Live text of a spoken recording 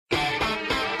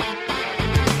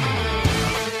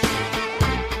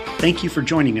Thank you for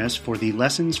joining us for the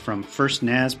Lessons from First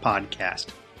Naz podcast.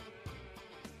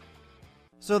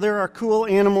 So there are cool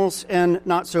animals and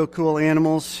not so cool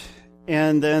animals,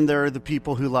 and then there are the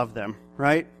people who love them,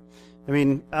 right? I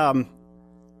mean, I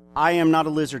am not a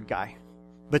lizard guy,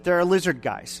 but there are lizard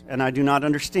guys, and I do not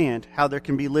understand how there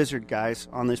can be lizard guys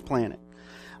on this planet.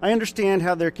 I understand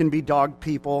how there can be dog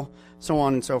people, so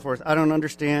on and so forth. I don't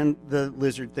understand the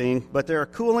lizard thing, but there are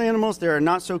cool animals, there are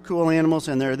not so cool animals,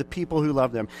 and there are the people who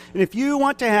love them. And if you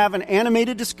want to have an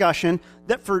animated discussion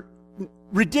that for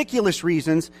ridiculous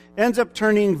reasons ends up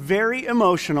turning very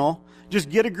emotional, just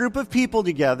get a group of people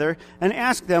together and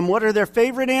ask them what are their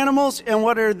favorite animals and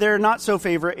what are their not so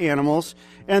favorite animals,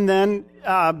 and then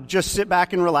just sit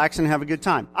back and relax and have a good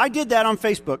time. I did that on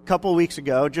Facebook a couple of weeks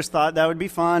ago. Just thought that would be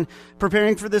fun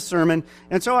preparing for this sermon.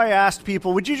 And so I asked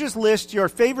people, would you just list your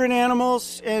favorite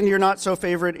animals and your not so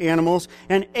favorite animals?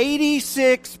 And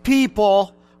 86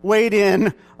 people weighed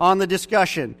in on the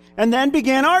discussion and then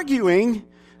began arguing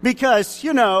because,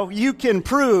 you can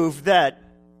prove that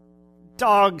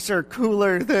dogs are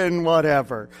cooler than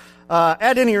whatever.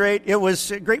 At any rate, it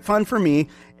was great fun for me,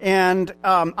 and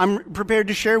I'm prepared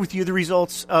to share with you the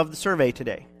results of the survey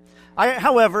today. I,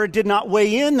 however, did not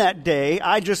weigh in that day.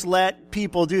 I just let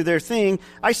people do their thing.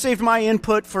 I saved my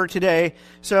input for today,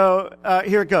 so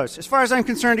here it goes. As far as I'm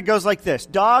concerned, it goes like this.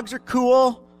 Dogs are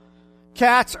cool,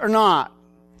 cats are not.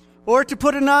 Or to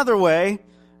put another way,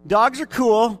 dogs are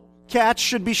cool, cats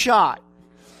should be shot.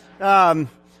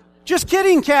 Just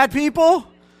kidding, cat people.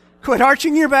 Quit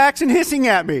arching your backs and hissing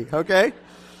at me, okay?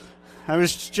 I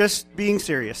was just being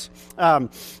serious.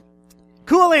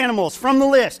 Cool animals from the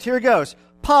list. Here it goes.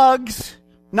 Pugs,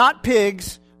 not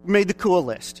pigs, made the cool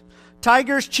list.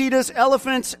 Tigers, cheetahs,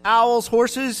 elephants, owls,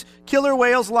 horses, killer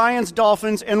whales, lions,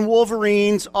 dolphins, and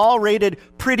wolverines all rated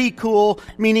pretty cool,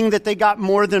 meaning that they got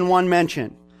more than one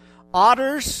mention.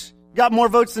 Otters got more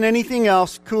votes than anything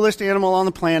else. Coolest animal on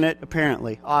the planet,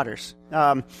 apparently. Otters.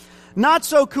 Not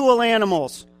so cool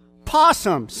animals.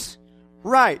 Possums.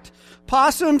 Right.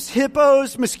 Possums,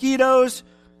 hippos, mosquitoes,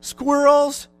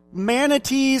 squirrels,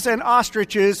 manatees, and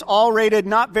ostriches all rated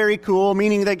not very cool,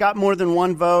 meaning they got more than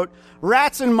one vote.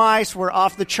 Rats and mice were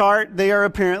off the chart. They are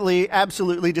apparently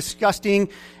absolutely disgusting.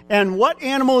 And what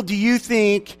animal do you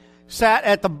think sat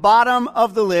at the bottom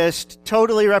of the list,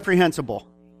 totally reprehensible?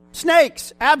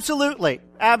 Snakes. Absolutely.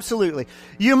 Absolutely.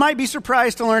 You might be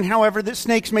surprised to learn, however, that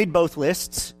snakes made both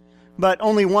lists, but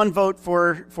only one vote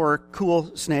for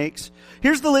cool snakes.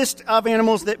 Here's the list of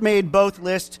animals that made both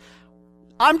lists.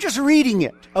 I'm just reading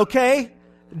it, okay?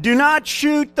 Do not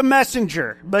shoot the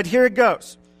messenger, but here it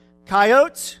goes.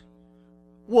 Coyotes,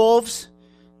 wolves,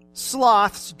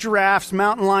 sloths, giraffes,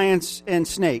 mountain lions, and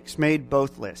snakes made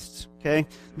both lists, okay?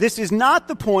 This is not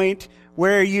the point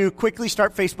where you quickly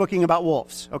start Facebooking about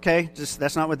wolves, okay?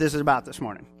 That's not what this is about this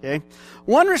morning, okay?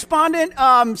 One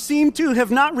respondent seemed to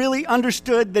have not really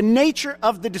understood the nature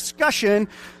of the discussion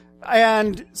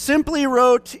and simply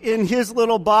wrote in his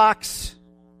little box,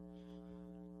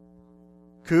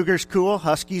 Cougars cool,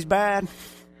 Huskies bad.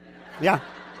 Yeah.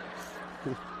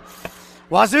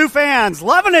 Wazoo fans,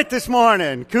 loving it this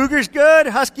morning. Cougars good,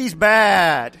 Huskies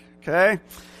bad, okay?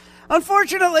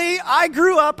 Unfortunately, I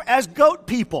grew up as goat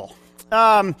people.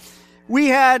 We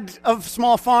had a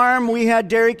small farm, we had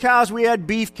dairy cows, we had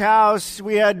beef cows,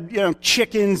 we had,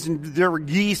 chickens, and there were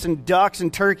geese and ducks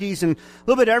and turkeys and a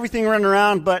little bit of everything running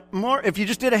around, but more, if you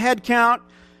just did a head count,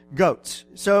 goats.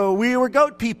 So we were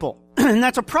goat people. And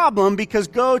that's a problem because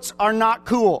goats are not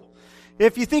cool.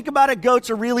 If you think about it, goats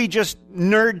are really just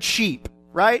nerd sheep,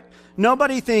 right?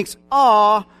 Nobody thinks,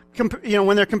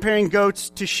 when they're comparing goats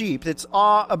to sheep. It's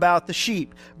awe about the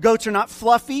sheep. Goats are not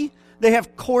fluffy. They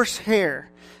have coarse hair.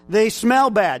 They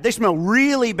smell bad. They smell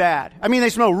really bad. I mean,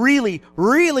 they smell really,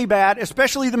 really bad,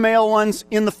 especially the male ones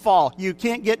in the fall. You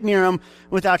can't get near them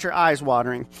without your eyes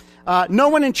watering. No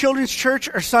one in children's church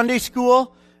or Sunday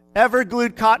school ever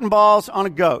glued cotton balls on a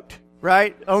goat,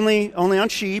 right? Only on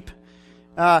sheep.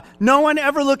 No one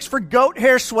ever looks for goat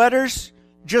hair sweaters,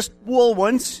 just wool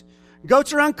ones.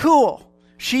 Goats are uncool.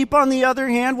 Sheep, on the other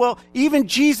hand, well, even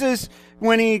Jesus,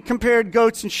 when he compared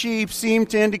goats and sheep, seemed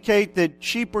to indicate that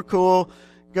sheep were cool,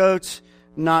 goats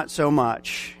not so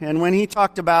much. And when he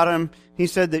talked about them, he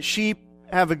said that sheep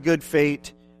have a good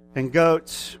fate and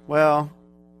goats, well,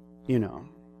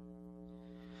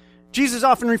 Jesus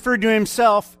often referred to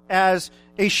himself as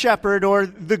a shepherd or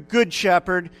the good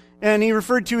shepherd, and he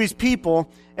referred to his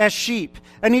people as sheep.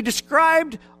 And he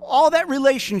described all that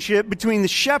relationship between the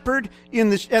shepherd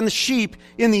and the sheep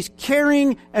in these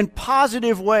caring and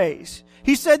positive ways.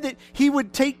 He said that he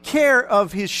would take care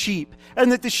of his sheep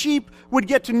and that the sheep would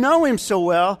get to know him so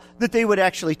well that they would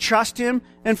actually trust him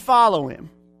and follow him.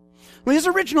 Well, his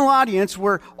original audience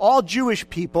were all Jewish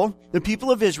people, the people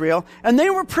of Israel, and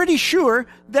they were pretty sure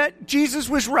that Jesus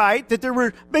was right, that there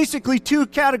were basically two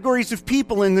categories of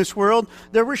people in this world.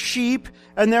 There were sheep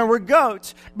and there were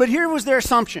goats. But here was their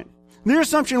assumption. Their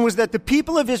assumption was that the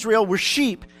people of Israel were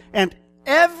sheep, and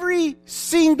every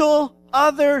single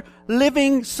other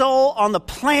living soul on the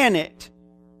planet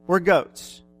were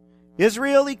goats.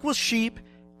 Israel equals sheep.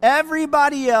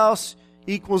 Everybody else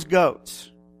equals goats.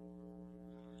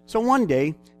 So one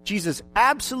day, Jesus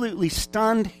absolutely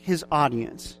stunned his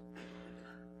audience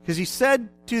because he said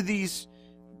to these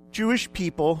Jewish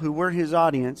people who were his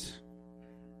audience,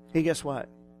 hey, guess what?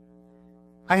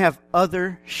 I have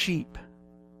other sheep,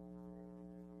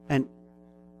 and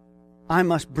I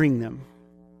must bring them.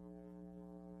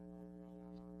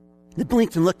 They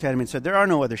blinked and looked at him and said, there are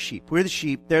no other sheep. We're the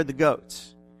sheep. They're the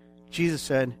goats. Jesus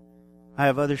said, I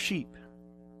have other sheep,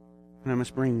 and I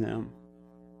must bring them.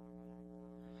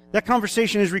 That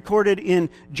conversation is recorded in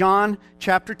John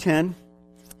chapter 10,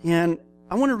 and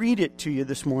I want to read it to you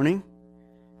this morning,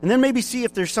 and then maybe see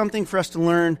if there's something for us to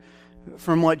learn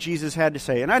from what Jesus had to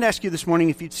say. And I'd ask you this morning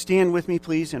if you'd stand with me,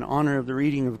 please, in honor of the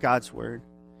reading of God's Word.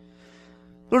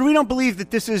 Lord, we don't believe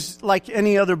that this is like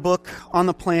any other book on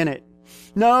the planet.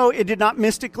 No, it did not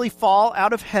mystically fall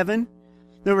out of heaven.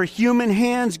 There were human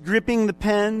hands gripping the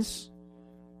pens,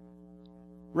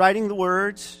 writing the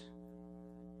words.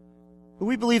 But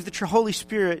we believe that your Holy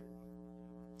Spirit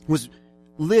was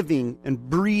living and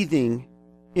breathing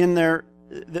in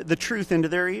the truth into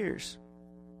their ears.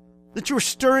 That you were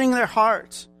stirring their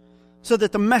hearts so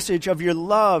that the message of your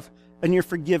love and your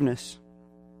forgiveness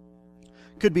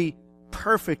could be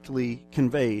perfectly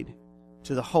conveyed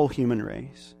to the whole human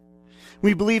race.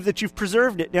 We believe that you've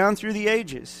preserved it down through the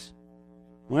ages.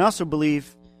 We also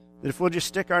believe that if we'll just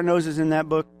stick our noses in that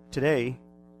book today,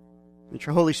 that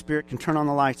your Holy Spirit can turn on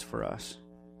the lights for us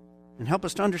and help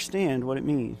us to understand what it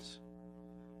means.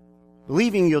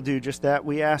 Believing you'll do just that,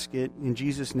 we ask it in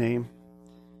Jesus' name.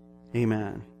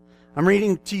 Amen. I'm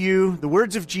reading to you the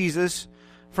words of Jesus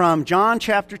from John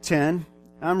chapter 10.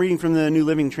 I'm reading from the New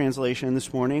Living Translation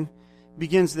this morning. It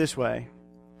begins this way.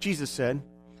 Jesus said,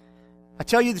 I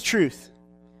tell you the truth.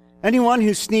 Anyone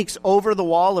who sneaks over the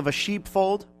wall of a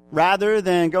sheepfold rather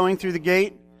than going through the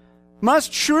gate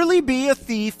must surely be a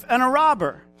thief and a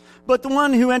robber. But the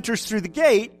one who enters through the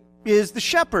gate is the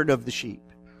shepherd of the sheep.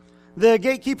 The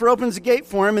gatekeeper opens the gate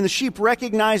for him, and the sheep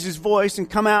recognize his voice and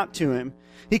come out to him.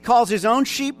 He calls his own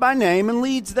sheep by name and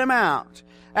leads them out.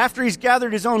 After he's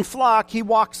gathered his own flock, he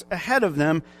walks ahead of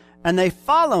them, and they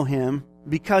follow him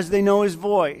because they know his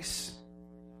voice.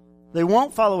 They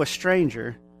won't follow a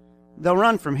stranger. They'll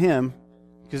run from him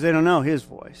because they don't know his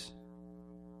voice.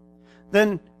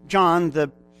 Then John,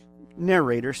 the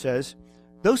narrator, says,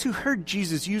 those who heard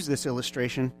Jesus use this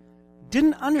illustration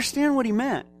didn't understand what he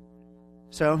meant.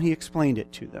 So he explained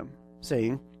it to them,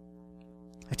 saying,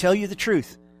 I tell you the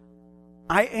truth.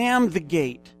 I am the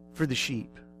gate for the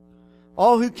sheep.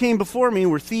 All who came before me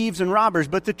were thieves and robbers,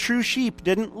 but the true sheep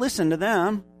didn't listen to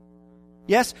them.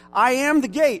 Yes, I am the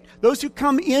gate. Those who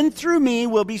come in through me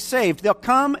will be saved. They'll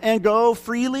come and go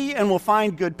freely and will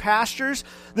find good pastures.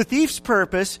 The thief's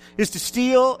purpose is to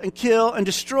steal and kill and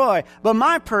destroy, but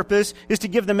my purpose is to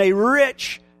give them a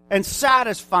rich and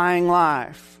satisfying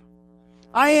life.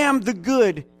 I am the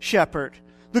good shepherd.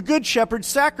 The good shepherd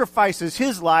sacrifices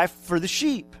his life for the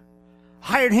sheep.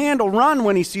 Hired hand will run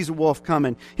when he sees a wolf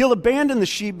coming. He'll abandon the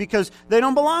sheep because they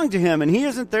don't belong to him and he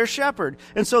isn't their shepherd.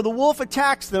 And so the wolf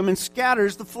attacks them and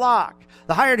scatters the flock.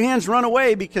 The hired hands run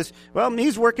away because, well,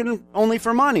 he's working only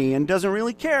for money and doesn't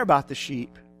really care about the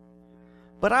sheep.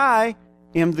 But I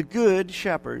am the good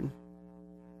shepherd.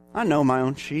 I know my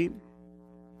own sheep,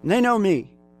 and they know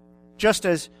me, just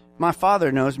as my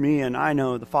Father knows me and I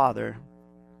know the Father.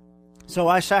 So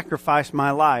I sacrifice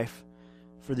my life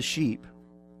for the sheep.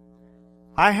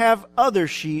 I have other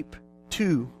sheep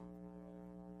too.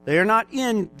 They are not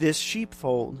in this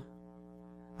sheepfold.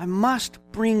 I must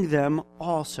bring them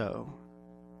also.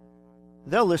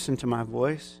 They'll listen to my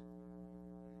voice,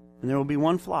 and there will be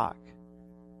one flock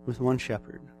with one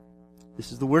shepherd.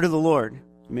 This is the word of the Lord.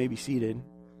 You may be seated.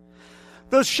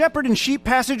 Those shepherd and sheep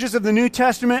passages of the New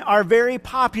Testament are very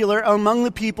popular among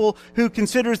the people who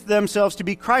consider themselves to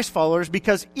be Christ followers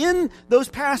because in those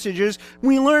passages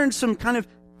we learn some kind of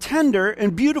tender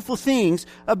and beautiful things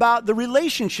about the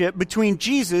relationship between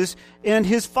Jesus and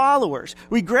his followers.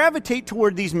 We gravitate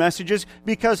toward these messages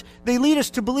because they lead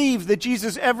us to believe that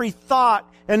Jesus' every thought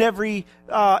and every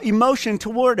emotion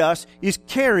toward us is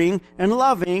caring and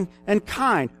loving and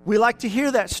kind. We like to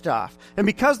hear that stuff. And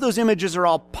because those images are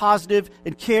all positive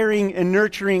and caring and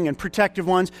nurturing and protective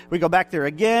ones, we go back there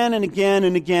again and again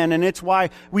and again. And it's why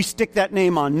we stick that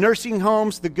name on nursing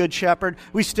homes, the Good Shepherd.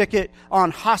 We stick it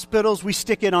on hospitals. We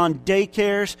stick it on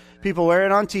daycares. People wear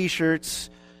it on T-shirts.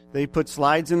 They put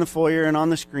slides in the foyer and on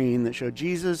the screen that show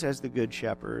Jesus as the Good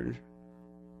Shepherd.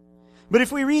 But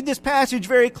if we read this passage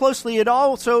very closely, it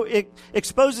also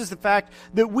exposes the fact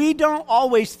that we don't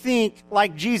always think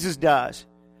like Jesus does.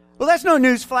 Well, that's no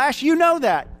newsflash. You know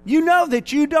that. You know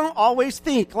that you don't always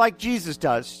think like Jesus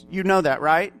does. You know that,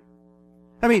 right?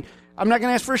 I mean, I'm not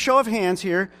going to ask for a show of hands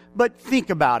here, but think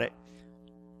about it.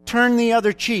 Turn the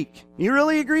other cheek. You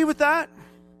really agree with that?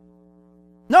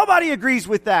 Nobody agrees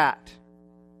with that.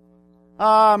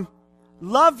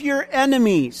 Love your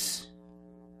enemies.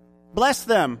 Bless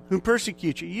them who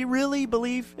persecute you. You really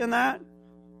believe in that?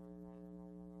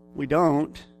 We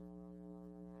don't.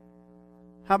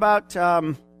 How about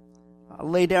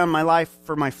lay down my life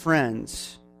for my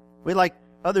friends? We like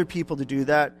other people to do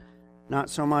that, not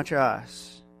so much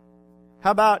us.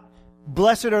 How about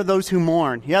blessed are those who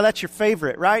mourn? Yeah, that's your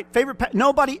favorite, right?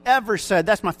 Nobody ever said,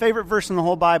 that's my favorite verse in the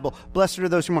whole Bible, blessed are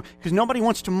those who mourn. Because nobody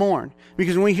wants to mourn.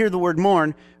 Because when we hear the word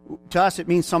mourn, to us it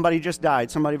means somebody just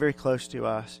died, somebody very close to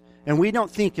us. And we don't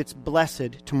think it's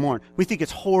blessed to mourn. We think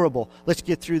it's horrible. Let's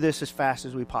get through this as fast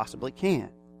as we possibly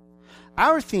can.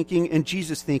 Our thinking and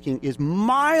Jesus' thinking is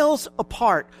miles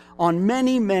apart on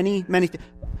many, many, many things.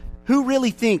 Who really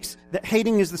thinks that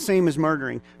hating is the same as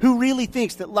murdering? Who really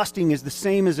thinks that lusting is the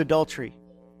same as adultery?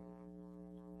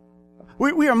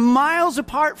 We are miles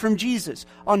apart from Jesus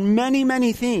on many,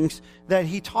 many things that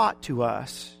he taught to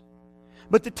us.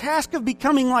 But the task of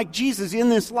becoming like Jesus in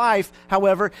this life,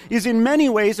 however, is in many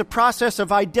ways a process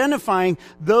of identifying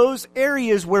those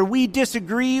areas where we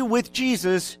disagree with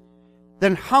Jesus,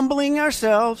 then humbling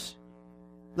ourselves,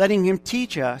 letting him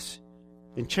teach us,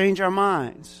 and change our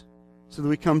minds so that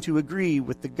we come to agree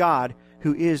with the God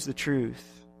who is the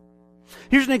truth.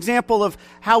 Here's an example of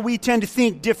how we tend to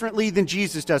think differently than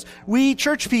Jesus does. We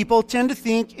church people tend to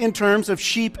think in terms of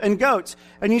sheep and goats.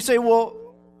 And you say, well,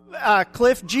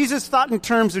 Cliff, Jesus thought in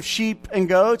terms of sheep and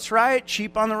goats, right?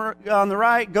 Sheep on the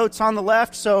right, goats on the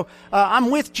left. So I'm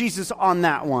with Jesus on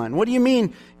that one. What do you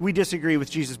mean we disagree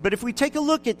with Jesus? But if we take a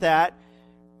look at that,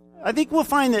 I think we'll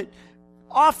find that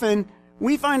often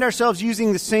we find ourselves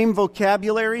using the same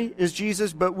vocabulary as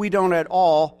Jesus, but we don't at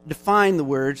all define the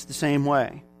words the same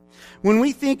way. When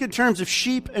we think in terms of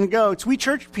sheep and goats, we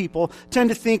church people tend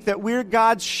to think that we're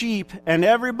God's sheep and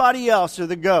everybody else are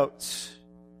the goats.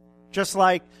 Just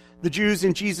like the Jews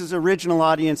in Jesus' original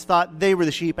audience thought they were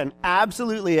the sheep, and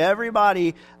absolutely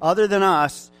everybody other than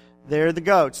us, they're the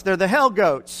goats. They're the hell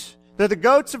goats. They're the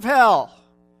goats of hell,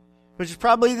 which is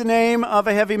probably the name of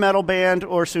a heavy metal band,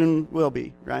 or soon will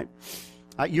be, right?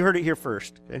 You heard it here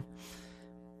first, okay?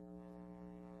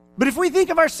 But if we think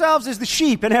of ourselves as the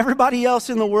sheep and everybody else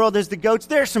in the world as the goats,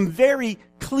 there are some very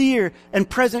clear and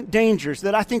present dangers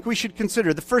that I think we should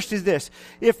consider. The first is this.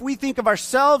 If we think of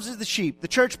ourselves as the sheep, the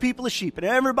church people as sheep, and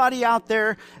everybody out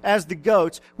there as the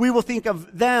goats, we will think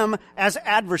of them as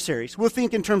adversaries. We'll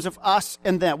think in terms of us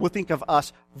and them. We'll think of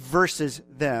us versus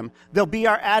them. They'll be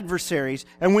our adversaries,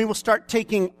 and we will start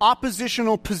taking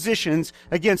oppositional positions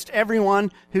against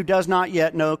everyone who does not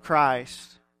yet know Christ.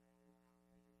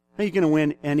 How are you going to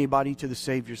win anybody to the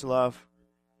Savior's love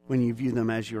when you view them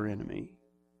as your enemy?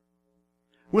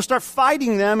 We'll start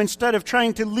fighting them instead of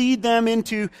trying to lead them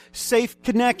into safe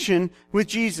connection with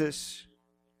Jesus.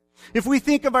 If we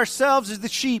think of ourselves as the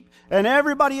sheep and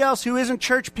everybody else who isn't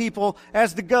church people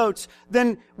as the goats,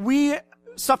 then we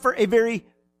suffer a very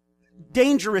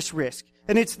dangerous risk.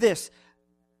 And it's this,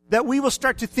 that we will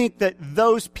start to think that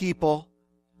those people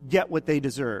get what they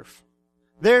deserve.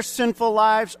 Their sinful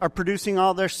lives are producing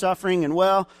all their suffering,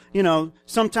 and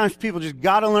sometimes people just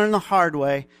got to learn the hard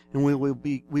way, and we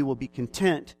will be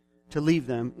content to leave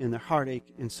them in their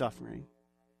heartache and suffering.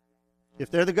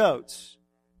 If they're the goats,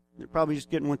 they're probably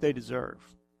just getting what they deserve.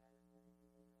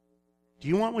 Do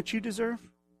you want what you deserve?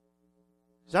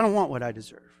 Because I don't want what I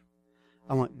deserve.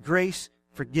 I want grace,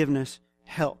 forgiveness,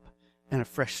 help, and a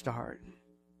fresh start.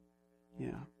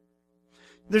 Yeah.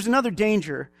 There's another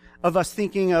danger of us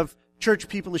thinking of church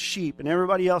people as sheep and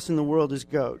everybody else in the world as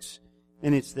goats.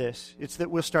 And it's this. It's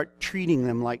that we'll start treating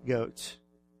them like goats.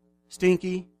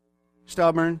 Stinky,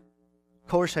 stubborn,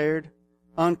 coarse-haired,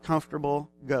 uncomfortable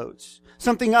goats.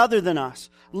 Something other than us,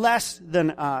 less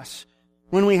than us.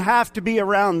 When we have to be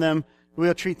around them,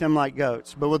 we'll treat them like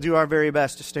goats. But we'll do our very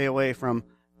best to stay away from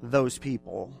those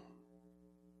people.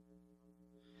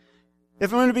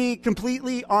 If I'm going to be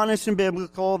completely honest and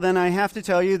biblical, then I have to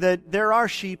tell you that there are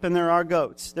sheep and there are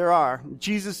goats. There are.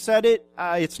 Jesus said it.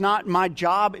 It's not my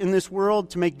job in this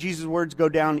world to make Jesus' words go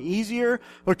down easier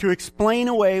or to explain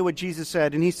away what Jesus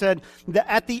said. And he said that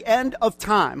at the end of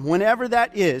time, whenever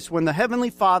that is, when the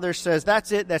Heavenly Father says,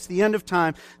 that's it, that's the end of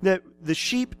time, that the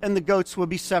sheep and the goats will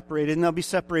be separated, and they'll be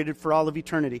separated for all of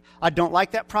eternity. I don't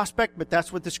like that prospect, but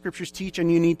that's what the Scriptures teach,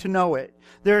 and you need to know it.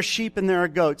 There are sheep and there are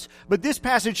goats. But this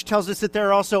passage tells us that there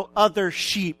are also other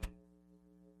sheep.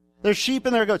 There's sheep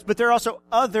and there are goats, but there are also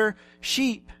other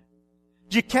sheep.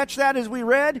 Did you catch that as we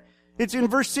read? It's in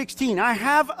verse 16. I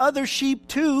have other sheep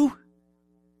too.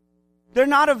 They're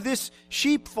not of this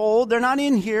sheepfold. They're not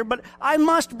in here, but I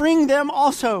must bring them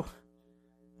also.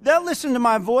 They'll listen to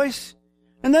my voice.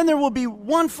 And then there will be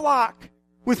one flock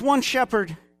with one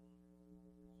shepherd.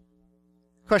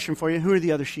 Question for you, who are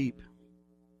the other sheep?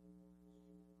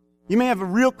 You may have a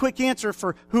real quick answer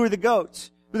for who are the goats.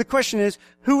 But the question is,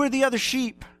 who are the other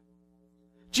sheep?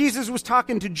 Jesus was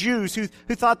talking to Jews who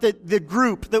thought that the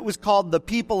group that was called the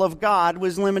people of God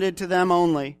was limited to them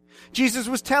only. Jesus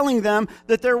was telling them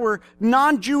that there were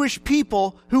non-Jewish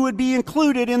people who would be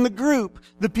included in the group,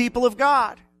 the people of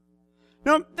God.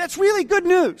 Now, that's really good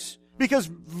news, because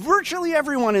virtually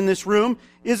everyone in this room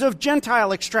is of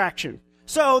Gentile extraction.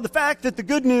 So the fact that the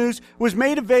good news was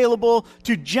made available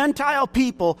to Gentile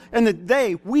people and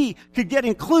that we could get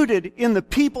included in the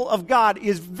people of God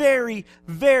is very,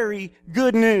 very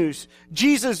good news.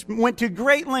 Jesus went to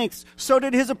great lengths, so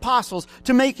did his apostles,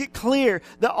 to make it clear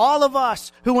that all of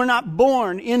us who were not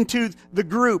born into the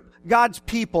group, God's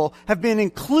people, have been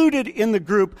included in the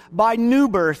group by new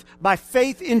birth, by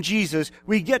faith in Jesus.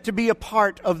 We get to be a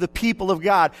part of the people of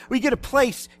God. We get a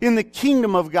place in the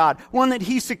kingdom of God, one that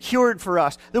he secured for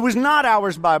us, that was not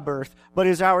ours by birth, but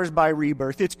is ours by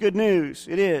rebirth. It's good news.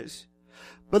 It is.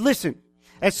 But listen,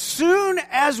 as soon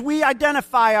as we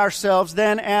identify ourselves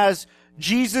then as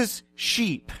Jesus'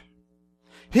 sheep,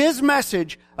 his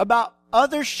message about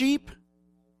other sheep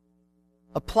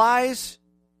applies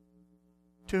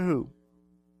to who?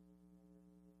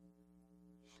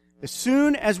 As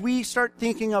soon as we start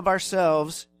thinking of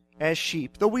ourselves as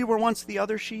sheep, though we were once the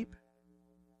other sheep,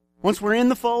 once we're in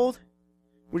the fold,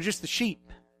 we're just the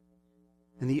sheep.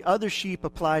 And the other sheep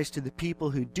applies to the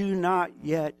people who do not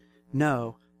yet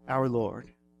know our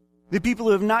Lord. The people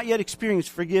who have not yet experienced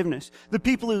forgiveness. The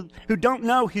people who don't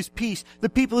know his peace. The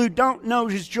people who don't know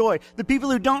his joy. The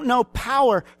people who don't know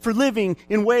power for living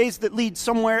in ways that lead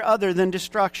somewhere other than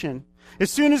destruction. As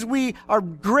soon as we are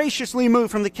graciously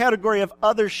moved from the category of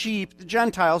other sheep, the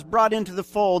Gentiles, brought into the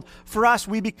fold, for us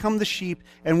we become the sheep,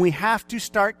 and we have to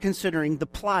start considering the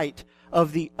plight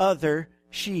of the other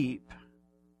sheep.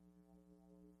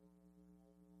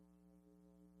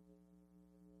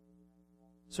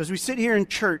 So as we sit here in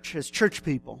church, as church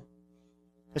people,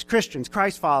 as Christians,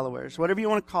 Christ followers, whatever you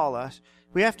want to call us,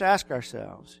 we have to ask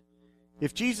ourselves,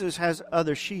 if Jesus has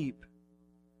other sheep,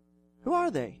 who are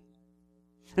they?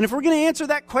 And if we're going to answer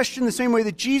that question the same way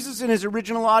that Jesus and his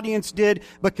original audience did,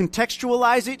 but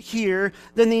contextualize it here,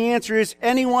 then the answer is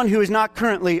anyone who is not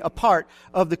currently a part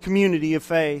of the community of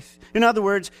faith. In other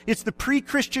words, it's the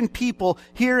pre-Christian people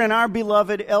here in our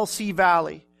beloved LC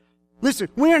Valley. Listen,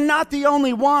 we are not the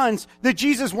only ones that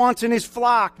Jesus wants in his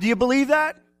flock. Do you believe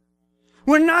that?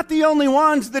 We're not the only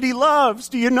ones that he loves.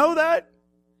 Do you know that?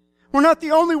 We're not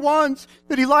the only ones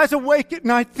that he lies awake at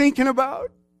night thinking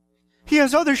about. He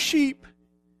has other sheep.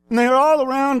 And they are all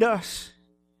around us.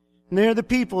 And they are the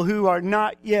people who are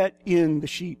not yet in the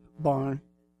sheep barn.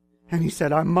 And he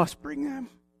said, I must bring them.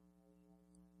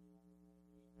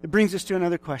 It brings us to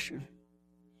another question.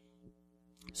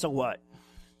 So what?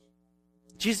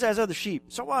 Jesus has other sheep.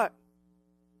 So what?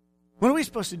 What are we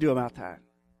supposed to do about that?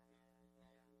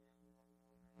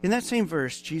 In that same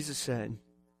verse, Jesus said,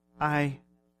 I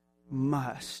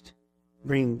must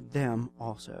bring them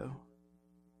also.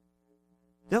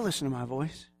 They'll listen to my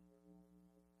voice.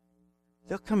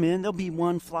 They'll come in. There'll be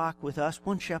one flock with us,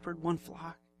 one shepherd, one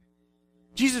flock.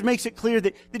 Jesus makes it clear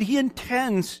that he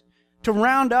intends to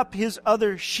round up his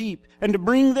other sheep and to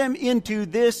bring them into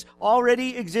this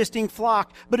already existing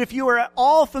flock. But if you are at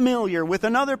all familiar with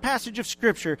another passage of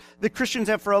Scripture that Christians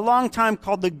have for a long time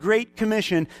called the Great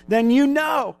Commission, then you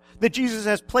know that Jesus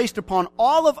has placed upon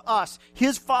all of us,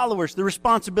 his followers, the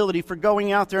responsibility for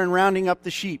going out there and rounding up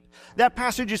the sheep. That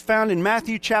passage is found in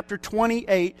Matthew chapter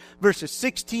 28, verses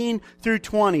 16 through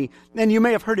 20. And you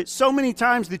may have heard it so many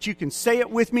times that you can say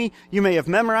it with me. You may have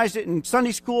memorized it in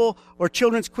Sunday school or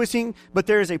children's quizzing, but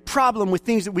there is a problem with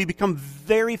things that we become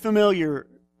very familiar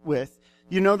with.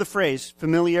 You know the phrase,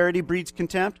 familiarity breeds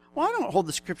contempt? Well, I don't hold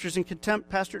the Scriptures in contempt,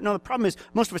 Pastor. No, the problem is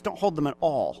most of us don't hold them at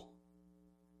all.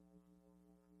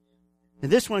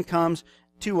 And this one comes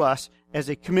to us as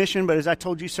a commission, but as I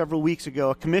told you several weeks ago,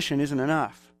 a commission isn't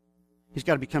enough. He's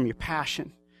got to become your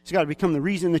passion. It's got to become the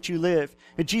reason that you live.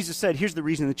 And Jesus said, here's the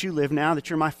reason that you live now, that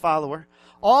you're my follower.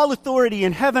 All authority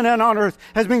in heaven and on earth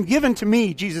has been given to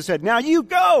me, Jesus said. Now you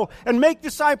go and make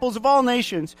disciples of all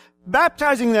nations,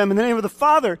 baptizing them in the name of the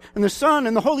Father and the Son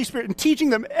and the Holy Spirit, and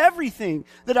teaching them everything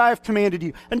that I have commanded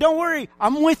you. And don't worry,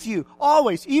 I'm with you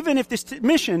always, even if this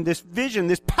mission, this vision,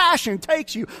 this passion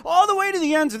takes you all the way to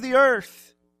the ends of the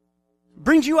earth,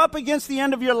 brings you up against the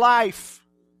end of your life.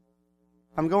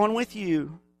 I'm going with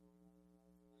you.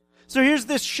 So here's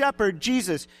this shepherd,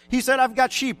 Jesus. He said, I've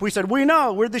got sheep. We said, we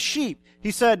know, we're the sheep.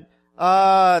 He said,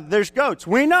 there's goats.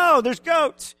 We know, there's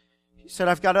goats. He said,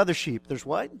 I've got other sheep. There's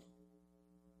what?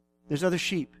 There's other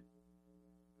sheep.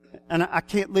 And I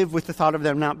can't live with the thought of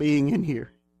them not being in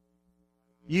here.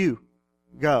 You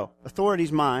go.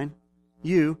 Authority's mine.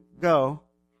 You go,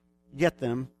 get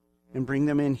them, and bring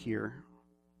them in here.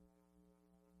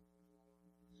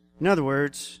 In other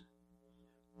words,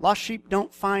 lost sheep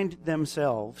don't find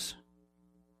themselves.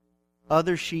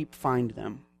 Other sheep find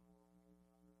them.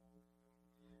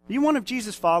 Are you one of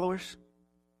Jesus' followers?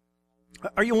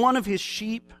 Are you one of his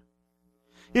sheep?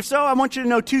 If so, I want you to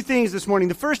know two things this morning.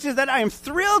 The first is that I am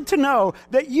thrilled to know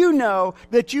that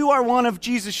you are one of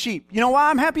Jesus' sheep. You know why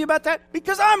I'm happy about that?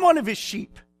 Because I'm one of his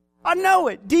sheep. I know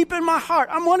it deep in my heart.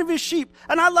 I'm one of his sheep,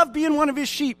 and I love being one of his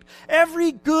sheep.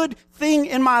 Every good thing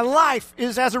in my life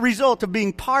is as a result of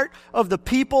being part of the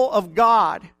people of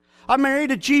God. I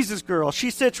married a Jesus girl.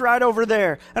 She sits right over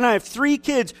there. And I have 3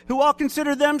 kids who all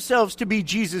consider themselves to be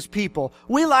Jesus people.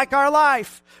 We like our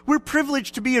life. We're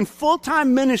privileged to be in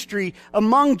full-time ministry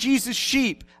among Jesus'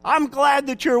 sheep. I'm glad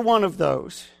that you're one of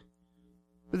those.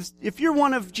 But if you're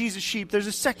one of Jesus' sheep, there's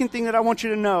a second thing that I want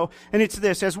you to know, and it's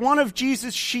this. As one of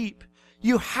Jesus' sheep,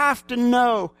 you have to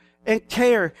know and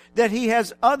care that he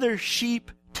has other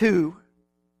sheep too.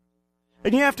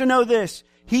 And you have to know this.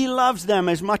 He loves them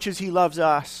as much as he loves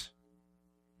us.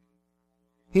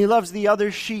 He loves the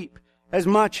other sheep as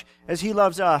much as he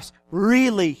loves us.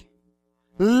 Really.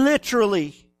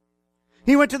 Literally.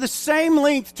 He went to the same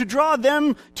length to draw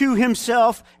them to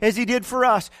himself as he did for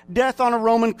us. Death on a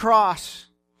Roman cross.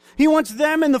 He wants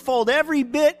them in the fold every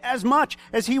bit as much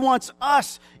as he wants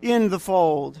us in the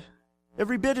fold.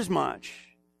 Every bit as much.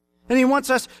 And he wants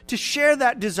us to share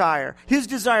that desire, his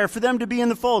desire for them to be in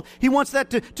the fold. He wants that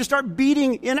to start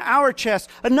beating in our chest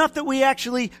enough that we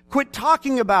actually quit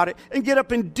talking about it and get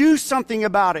up and do something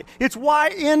about it. It's why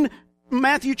in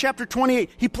Matthew chapter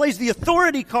 28, he plays the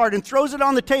authority card and throws it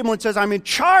on the table and says, I'm in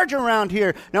charge around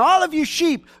here. Now all of you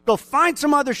sheep, go find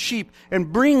some other sheep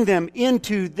and bring them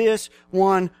into this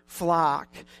one flock.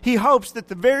 He hopes that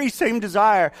the very same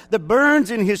desire that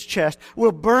burns in his chest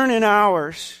will burn in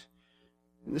ours.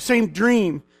 The same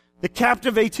dream that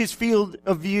captivates his field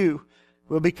of view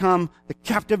will become the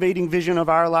captivating vision of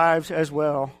our lives as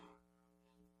well.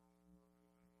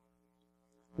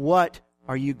 What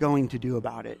are you going to do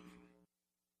about it?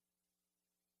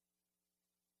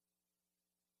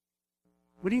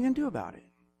 What are you going to do about it?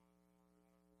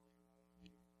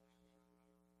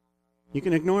 You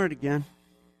can ignore it again.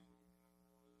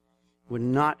 Would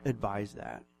not advise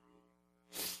that.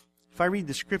 If I read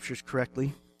the scriptures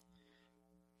correctly,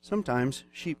 sometimes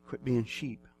sheep quit being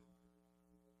sheep,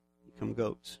 become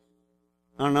goats.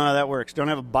 I don't know how that works. Don't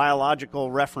have a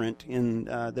biological referent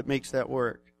that makes that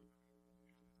work.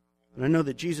 But I know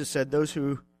that Jesus said those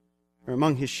who are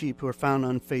among his sheep who are found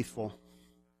unfaithful,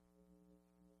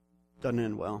 doesn't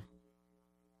end well.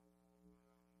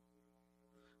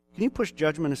 Can you push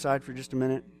judgment aside for just a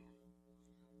minute?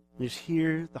 And just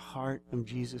hear the heart of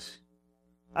Jesus.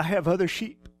 I have other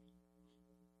sheep.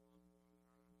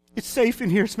 It's safe in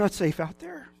here. It's not safe out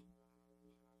there.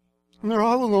 And they're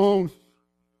all alone.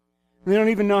 And they don't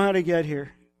even know how to get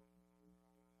here.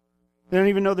 They don't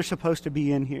even know they're supposed to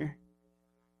be in here.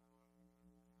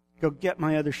 Go get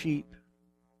my other sheep.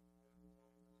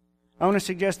 I want to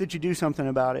suggest that you do something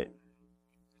about it.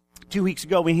 2 weeks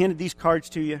ago, we handed these cards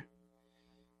to you.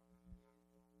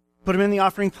 Put them in the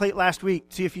offering plate last week.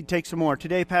 See if you'd take some more.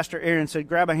 Today, Pastor Aaron said,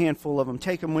 grab a handful of them.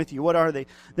 Take them with you. What are they?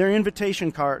 They're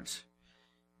invitation cards.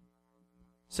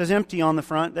 It says empty on the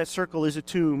front. That circle is a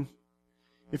tomb.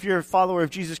 If you're a follower of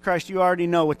Jesus Christ, you already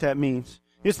know what that means.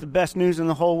 It's the best news in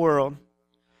the whole world.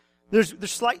 There's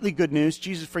slightly good news.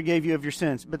 Jesus forgave you of your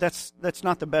sins. But that's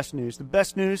not the best news. The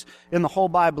best news in the whole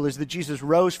Bible is that Jesus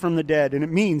rose from the dead. And it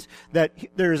means that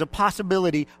there is a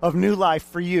possibility of new life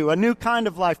for you. A new kind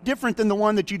of life. Different than the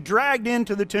one that you dragged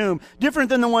into the tomb. Different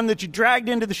than the one that you dragged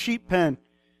into the sheep pen.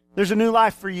 There's a new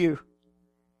life for you.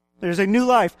 There's a new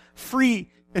life.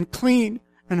 Free and clean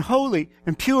and holy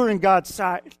and pure in God's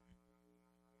sight.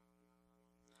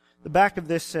 The back of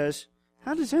this says,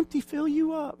 how does empty fill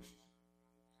you up?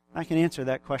 I can answer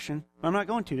that question, but I'm not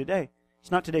going to today.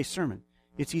 It's not today's sermon.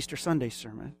 It's Easter Sunday's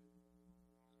sermon.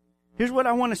 Here's what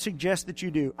I want to suggest that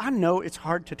you do. I know it's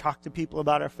hard to talk to people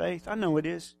about our faith. I know it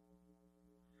is.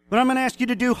 But I'm going to ask you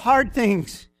to do hard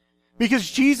things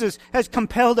because Jesus has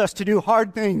compelled us to do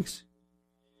hard things.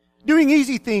 Doing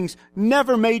easy things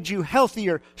never made you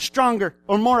healthier, stronger,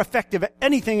 or more effective at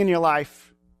anything in your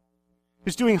life.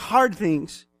 It's doing hard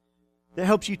things that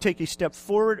helps you take a step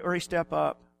forward or a step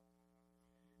up.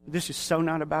 This is so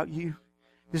not about you.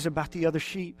 This is about the other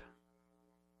sheep.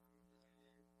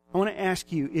 I want to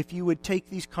ask you if you would take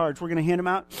these cards. We're going to hand them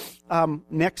out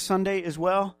next Sunday as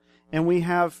well. And we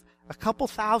have a couple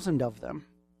thousand of them.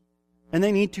 And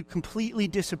they need to completely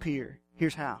disappear.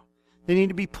 Here's how. They need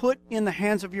to be put in the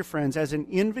hands of your friends as an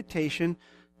invitation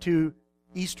to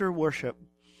Easter worship.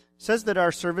 It says that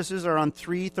our services are on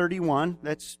 3/31.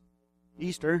 That's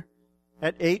Easter.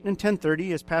 At 8 and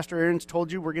 10:30, as Pastor Aaron's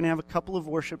told you, we're going to have a couple of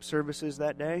worship services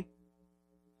that day.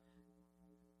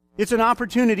 It's an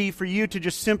opportunity for you to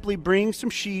just simply bring some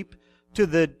sheep to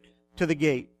the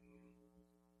gate.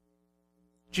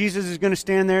 Jesus is going to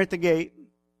stand there at the gate.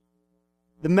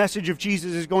 The message of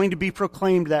Jesus is going to be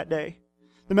proclaimed that day.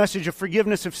 The message of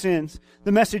forgiveness of sins.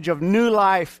 The message of new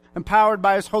life empowered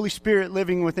by His Holy Spirit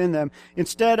living within them.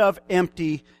 Instead of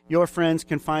empty, your friends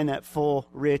can find that full,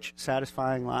 rich,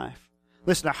 satisfying life.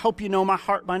 Listen, I hope you know my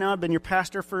heart by now. I've been your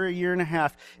pastor for 1.5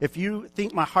 years. If you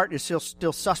think my heart is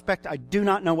still suspect, I do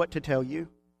not know what to tell you.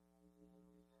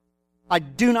 I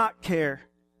do not care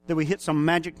that we hit some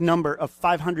magic number of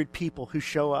 500 people who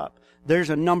show up. There's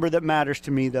a number that matters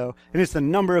to me, though, and it's the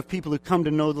number of people who come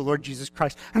to know the Lord Jesus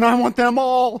Christ. And I want them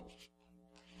all.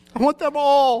 I want them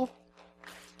all.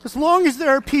 As long as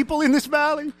there are people in this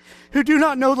valley who do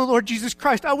not know the Lord Jesus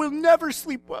Christ, I will never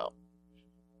sleep well.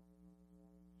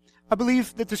 I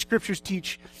believe that the Scriptures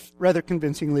teach rather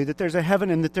convincingly that there's a heaven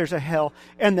and that there's a hell,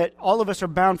 and that all of us are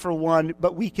bound for one,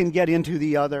 but we can get into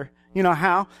the other. You know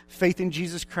how? Faith in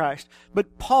Jesus Christ.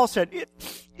 But Paul said,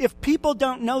 if people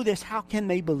don't know this, how can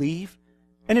they believe?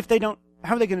 And if they don't,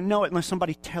 how are they going to know it unless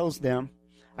somebody tells them?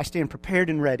 I stand prepared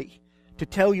and ready to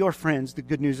tell your friends the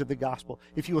good news of the gospel.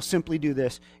 If you will simply do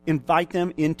this, invite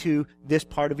them into this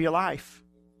part of your life.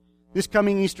 This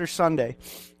coming Easter Sunday,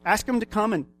 ask them to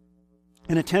come and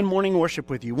attend morning worship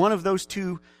with you. One of those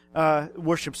two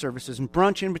worship services and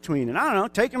brunch in between. And I don't know,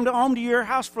 take them home to your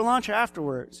house for lunch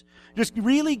afterwards. Just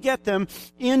really get them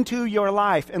into your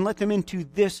life and let them into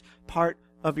this part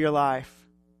of your life.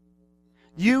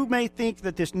 You may think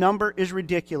that this number is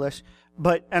ridiculous,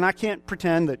 and I can't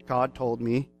pretend that God told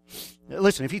me.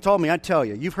 Listen, if He told me, I'd tell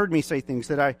you. You've heard me say things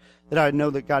that I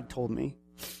know that God told me.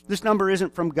 This number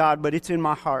isn't from God, but it's in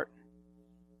my heart.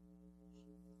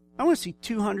 I want to see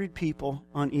 200 people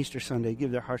on Easter Sunday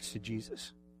give their hearts to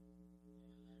Jesus.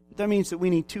 But that means that we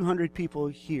need 200 people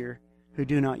here who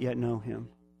do not yet know Him.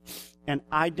 And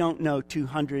I don't know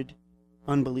 200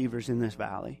 unbelievers in this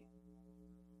valley,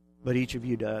 but each of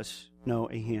you does know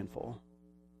a handful.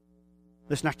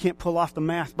 Listen, I can't pull off the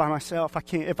math by myself. I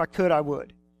can't. If I could, I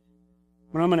would.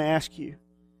 But I'm going to ask you,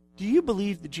 do you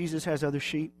believe that Jesus has other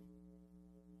sheep?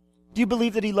 Do you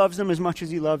believe that He loves them as much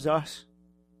as He loves us?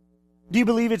 Do you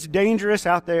believe it's dangerous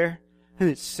out there and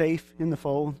it's safe in the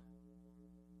fold?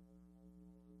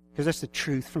 Because that's the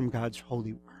truth from God's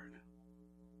holy word.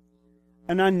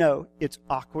 And I know it's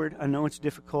awkward. I know it's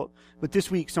difficult. But this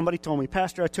week, somebody told me,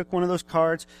 Pastor, I took one of those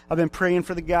cards. I've been praying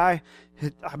for the guy.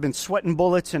 I've been sweating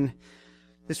bullets. And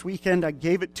this weekend, I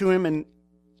gave it to him. And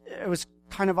it was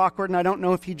kind of awkward. And I don't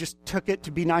know if he just took it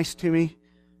to be nice to me.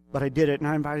 But I did it. And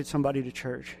I invited somebody to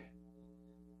church.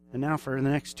 And now for the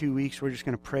next 2 weeks, we're just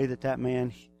going to pray that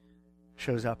man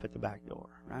shows up at the back door,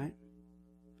 right?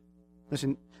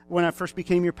 Listen, when I first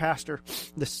became your pastor,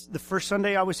 the first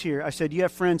Sunday I was here, I said, you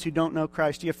have friends who don't know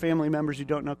Christ. You have family members who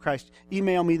don't know Christ.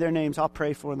 Email me their names. I'll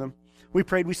pray for them. We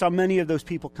prayed. We saw many of those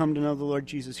people come to know the Lord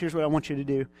Jesus. Here's what I want you to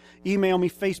do. Email me,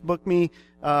 Facebook me,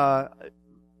 I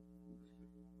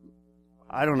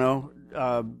don't know,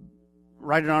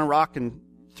 write it on a rock and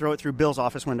throw it through Bill's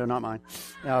office window, not mine.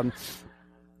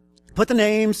 Put the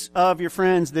names of your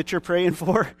friends that you're praying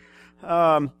for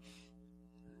on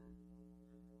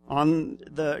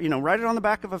write it on the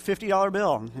back of a $50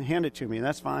 bill and hand it to me.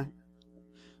 That's fine.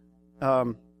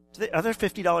 Are there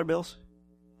 $50 bills?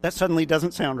 That suddenly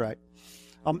doesn't sound right.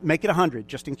 I'll make it 100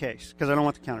 just in case, because I don't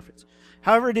want the counterfeits.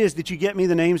 However it is that you get me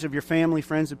the names of your family,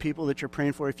 friends, and people that you're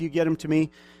praying for, if you get them to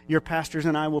me, your pastors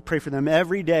and I will pray for them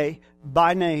every day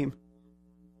by name.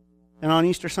 And on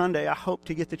Easter Sunday, I hope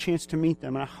to get the chance to meet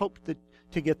them. And I hope that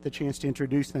to get the chance to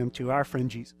introduce them to our friend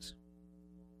Jesus.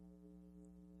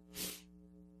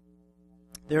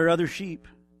 There are other sheep.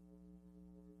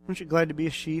 Aren't you glad to be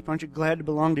a sheep? Aren't you glad to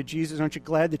belong to Jesus? Aren't you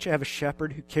glad that you have a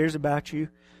shepherd who cares about you,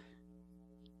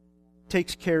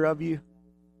 takes care of you?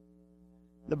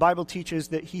 The Bible teaches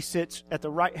that he sits at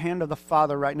the right hand of the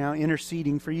Father right now,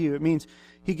 interceding for you. It means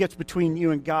he gets between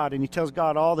you and God, and he tells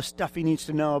God all the stuff he needs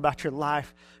to know about your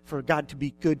life for God to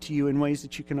be good to you in ways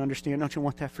that you can understand. Don't you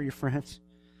want that for your friends?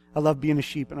 I love being a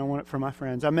sheep, and I want it for my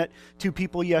friends. I met 2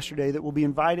 people yesterday that will be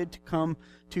invited to come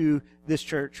to this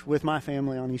church with my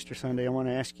family on Easter Sunday. I want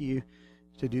to ask you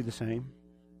to do the same.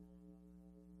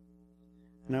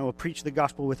 And I will preach the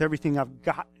gospel with everything I've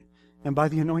got and by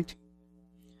the anointing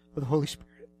of the Holy Spirit.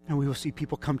 And we will see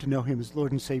people come to know him as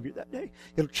Lord and Savior that day.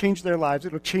 It'll change their lives.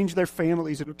 It'll change their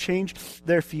families. It'll change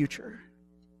their future.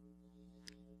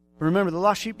 But remember, the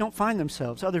lost sheep don't find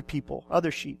themselves. Other people,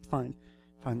 other sheep find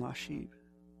lost sheep.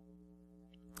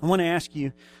 I want to ask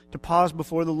you to pause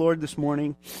before the Lord this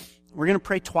morning. We're going to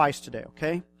pray twice today,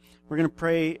 okay? We're going to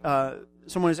pray.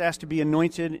 Someone is asked to be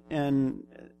anointed and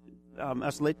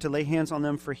us to lay hands on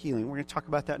them for healing. We're going to talk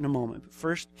about that in a moment. But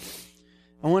first,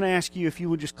 I want to ask you if you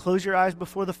would just close your eyes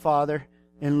before the Father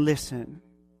and listen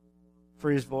for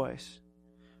his voice.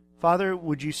 Father,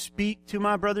 would you speak to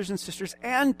my brothers and sisters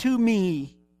and to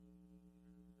me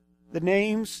the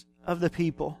names of the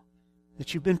people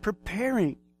that you've been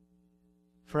preparing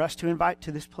for us to invite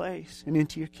to this place and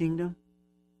into your kingdom?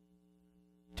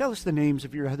 Tell us the names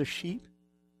of your other sheep.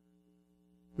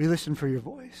 We listen for your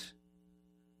voice.